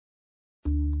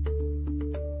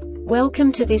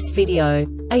Welcome to this video.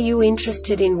 Are you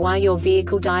interested in why your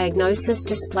vehicle diagnosis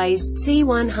displays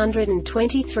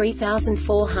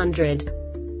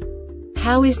C1234-00?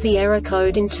 How is the error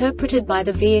code interpreted by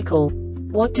the vehicle?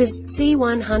 What does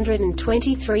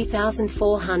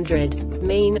C1234-00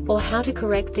 mean, or how to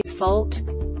correct this fault?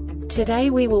 Today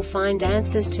we will find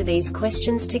answers to these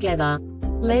questions together.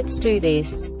 Let's do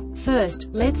this. First,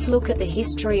 let's look at the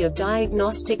history of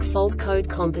diagnostic fault code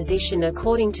composition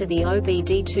according to the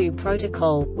OBD2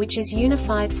 protocol, which is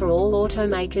unified for all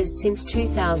automakers since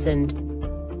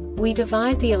 2000. We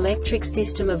divide the electric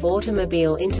system of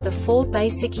automobile into the four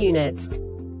basic units: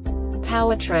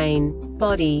 powertrain,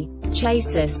 body,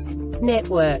 chassis,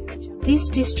 network. This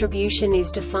distribution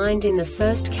is defined in the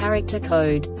first character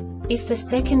code. If the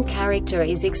second character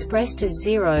is expressed as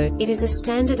 0, it is a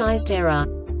standardized error.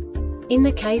 In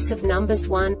the case of numbers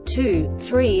 1, 2,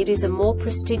 3, it is a more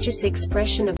prestigious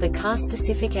expression of the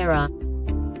car-specific error.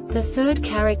 The third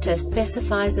character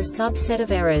specifies a subset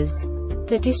of errors.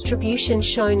 The distribution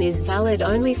shown is valid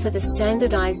only for the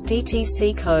standardized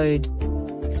DTC code.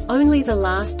 Only the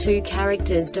last two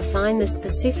characters define the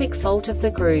specific fault of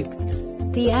the group.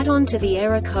 The add-on to the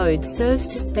error code serves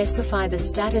to specify the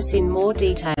status in more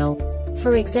detail.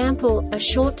 For example, a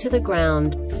short to the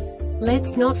ground.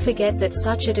 Let's not forget that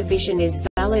such a division is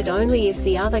valid only if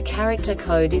the other character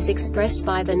code is expressed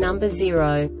by the number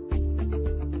 0.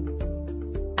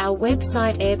 Our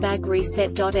website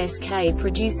airbagreset.sk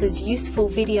produces useful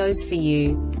videos for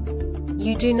you.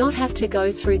 You do not have to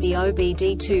go through the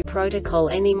OBD2 protocol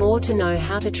anymore to know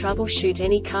how to troubleshoot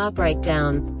any car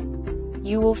breakdown.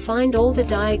 You will find all the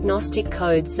diagnostic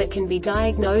codes that can be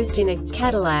diagnosed in a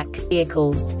Cadillac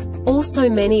vehicles. Also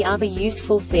many other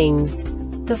useful things.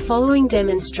 The following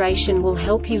demonstration will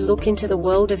help you look into the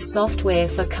world of software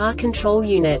for car control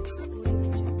units.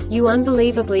 You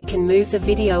unbelievably can move the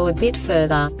video a bit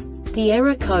further. The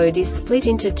error code is split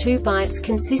into 2 bytes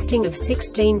consisting of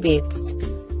 16 bits.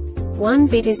 1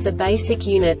 bit is the basic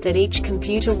unit that each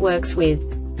computer works with.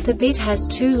 The bit has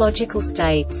 2 logical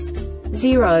states: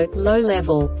 0, low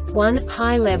level, 1,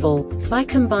 high level. By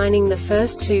combining the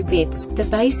first 2 bits, the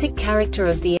basic character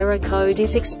of the error code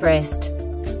is expressed.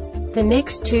 The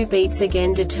next 2 beats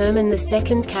again determine the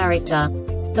second character.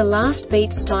 The last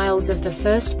beat styles of the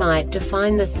first byte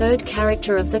define the third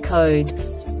character of the code.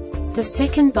 The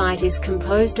second byte is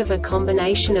composed of a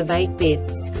combination of 8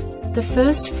 bits. The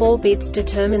first 4 bits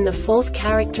determine the fourth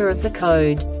character of the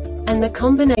code. And the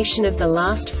combination of the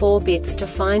last 4 bits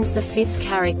defines the fifth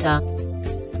character.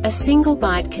 A single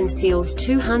byte conceals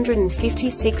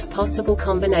 256 possible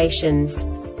combinations.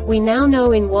 We now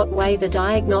know in what way the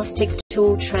diagnostic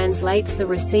tool translates the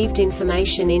received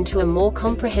information into a more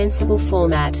comprehensible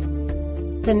format.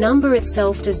 The number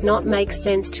itself does not make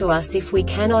sense to us if we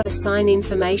cannot assign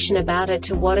information about it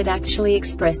to what it actually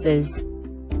expresses.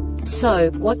 So,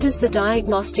 what does the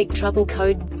diagnostic trouble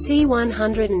code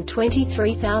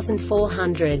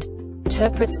C1234-00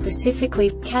 interpret specifically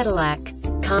for Cadillac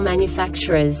car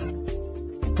manufacturers?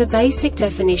 The basic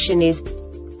definition is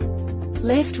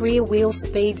left rear wheel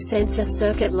speed sensor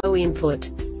circuit low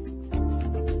input.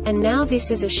 And now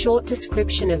this is a short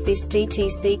description of this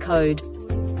DTC code.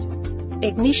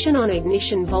 Ignition on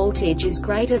ignition voltage is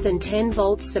greater than 10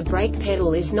 volts. The brake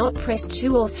pedal is not pressed.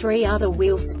 2 or 3 other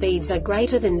wheel speeds are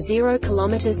greater than 0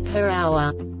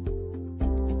 km/h.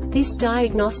 This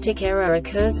diagnostic error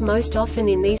occurs most often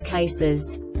in these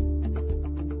cases: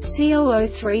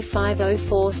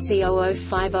 C003504,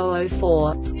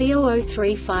 C005004,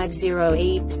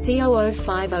 C00350E,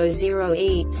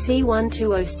 C00500E,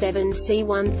 C1207,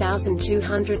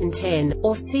 C1210,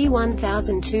 or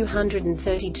C1232,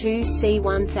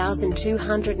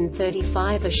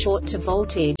 C1235. A short to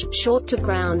voltage, short to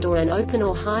ground, or an open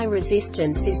or high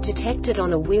resistance is detected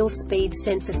on a wheel speed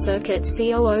sensor circuit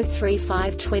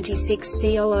C003526,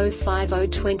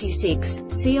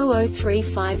 C005026,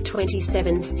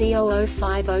 C003527,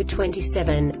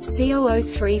 C005027,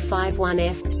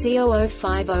 C00351F,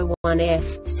 C00501F,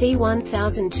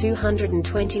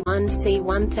 C1221,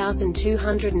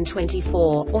 C1224,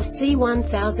 or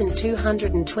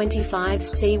C1225,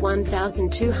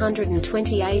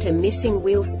 C1228. A missing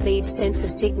wheel speed sensor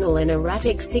signal. An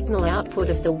erratic signal output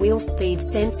of the wheel speed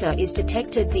sensor is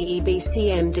detected. The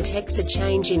EBCM detects a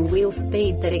change in wheel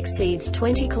speed that exceeds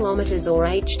 20 km or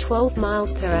h 12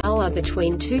 mph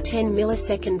between 2 10 ms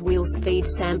second wheel speed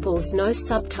samples no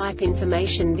subtype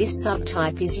information. This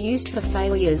subtype is used for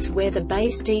failures where the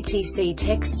base DTC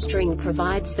text string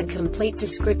provides the complete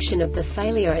description of the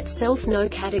failure itself, no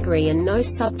category and no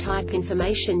subtype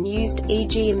information used,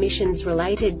 e.g.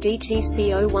 emissions-related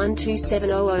DTC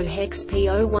 012700 hex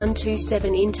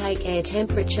P0127 intake air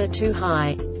temperature too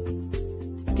high.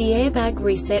 The Airbag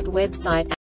Reset website